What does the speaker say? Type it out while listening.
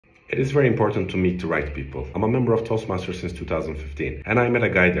It is very important to meet the right people. I'm a member of Toastmasters since 2015, and I met a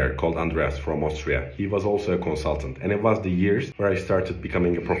guy there called Andreas from Austria. He was also a consultant, and it was the years where I started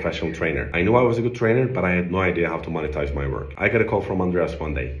becoming a professional trainer. I knew I was a good trainer, but I had no idea how to monetize my work. I got a call from Andreas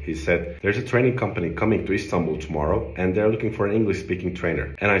one day. He said, there's a training company coming to Istanbul tomorrow, and they're looking for an English-speaking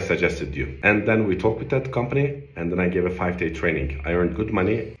trainer, and I suggested you. And then we talked with that company, and then I gave a 5-day training. I earned good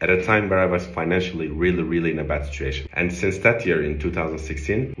money at a time where I was financially really in a bad situation. And since that year in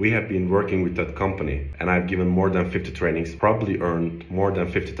 2016, we have been working with that company, and I've given more than 50 trainings, probably earned more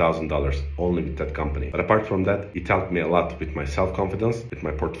than $50,000 only with that company. But apart from that, it helped me a lot with my self-confidence, with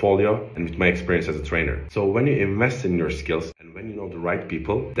my portfolio, and with my experience as a trainer. So when you invest in your skills and when you know the right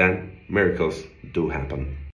people, then miracles do happen.